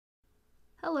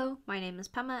Hello, my name is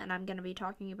Pema, and I'm going to be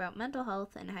talking about mental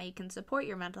health and how you can support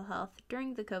your mental health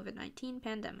during the COVID-19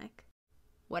 pandemic.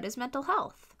 What is mental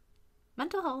health?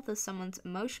 Mental health is someone's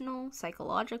emotional,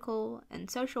 psychological, and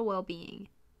social well-being.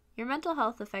 Your mental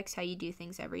health affects how you do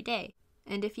things every day,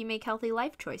 and if you make healthy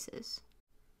life choices.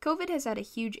 COVID has had a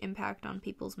huge impact on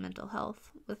people's mental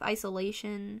health, with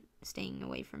isolation, staying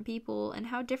away from people, and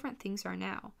how different things are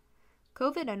now.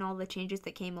 COVID and all the changes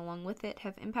that came along with it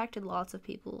have impacted lots of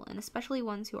people, and especially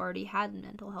ones who already had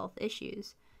mental health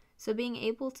issues, so being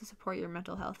able to support your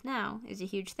mental health now is a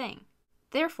huge thing.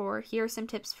 Therefore, here are some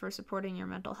tips for supporting your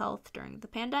mental health during the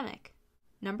pandemic.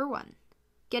 Number 1.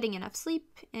 Getting enough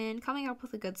sleep and coming up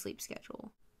with a good sleep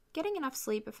schedule. Getting enough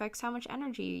sleep affects how much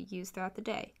energy you use throughout the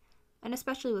day, and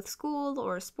especially with school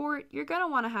or a sport, you're going to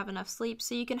want to have enough sleep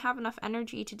so you can have enough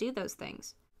energy to do those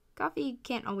things. Coffee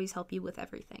can't always help you with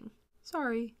everything.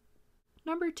 Sorry.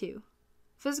 Number 2.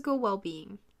 Physical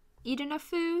well-being. Eat enough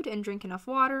food and drink enough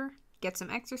water, get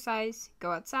some exercise,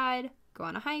 go outside, go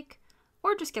on a hike,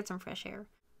 or just get some fresh air.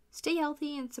 Stay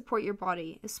healthy and support your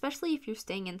body, especially if you're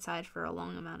staying inside for a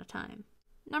long amount of time.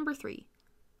 Number 3.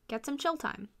 Get some chill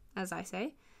time, as I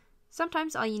say.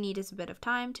 Sometimes all you need is a bit of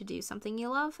time to do something you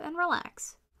love and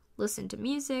relax. Listen to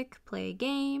music, play a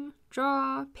game,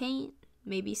 draw, paint,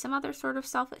 maybe some other sort of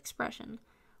self-expression,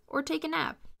 or take a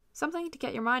nap. Something to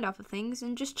get your mind off of things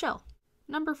and just chill.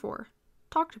 Number 4.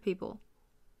 Talk to people.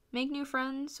 Make new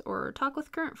friends or talk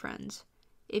with current friends.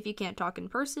 If you can't talk in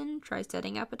person, try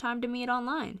setting up a time to meet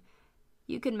online.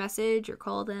 You can message or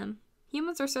call them.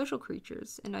 Humans are social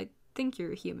creatures, and I think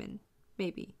you're a human.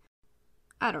 Maybe.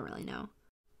 I don't really know.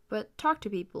 But talk to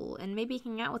people and maybe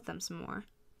hang out with them some more.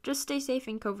 Just stay safe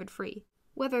and COVID-free.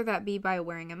 Whether that be by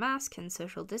wearing a mask and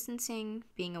social distancing,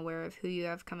 being aware of who you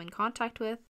have come in contact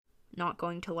with, not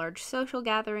going to large social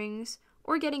gatherings,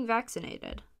 or getting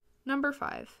vaccinated. Number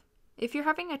 5. If you're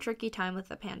having a tricky time with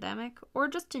the pandemic, or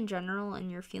just in general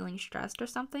and you're feeling stressed or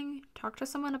something, talk to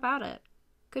someone about it.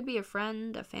 Could be a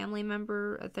friend, a family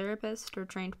member, a therapist, or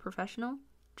trained professional.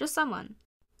 Just someone.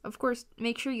 Of course,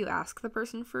 make sure you ask the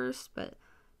person first, but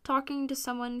talking to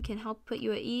someone can help put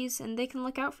you at ease and they can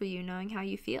look out for you knowing how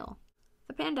you feel.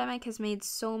 The pandemic has made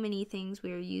so many things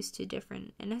we are used to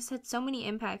different and has had so many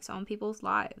impacts on people's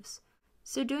lives.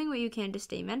 So doing what you can to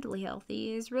stay mentally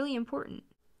healthy is really important.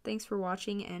 Thanks for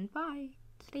watching and bye.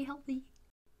 Stay healthy.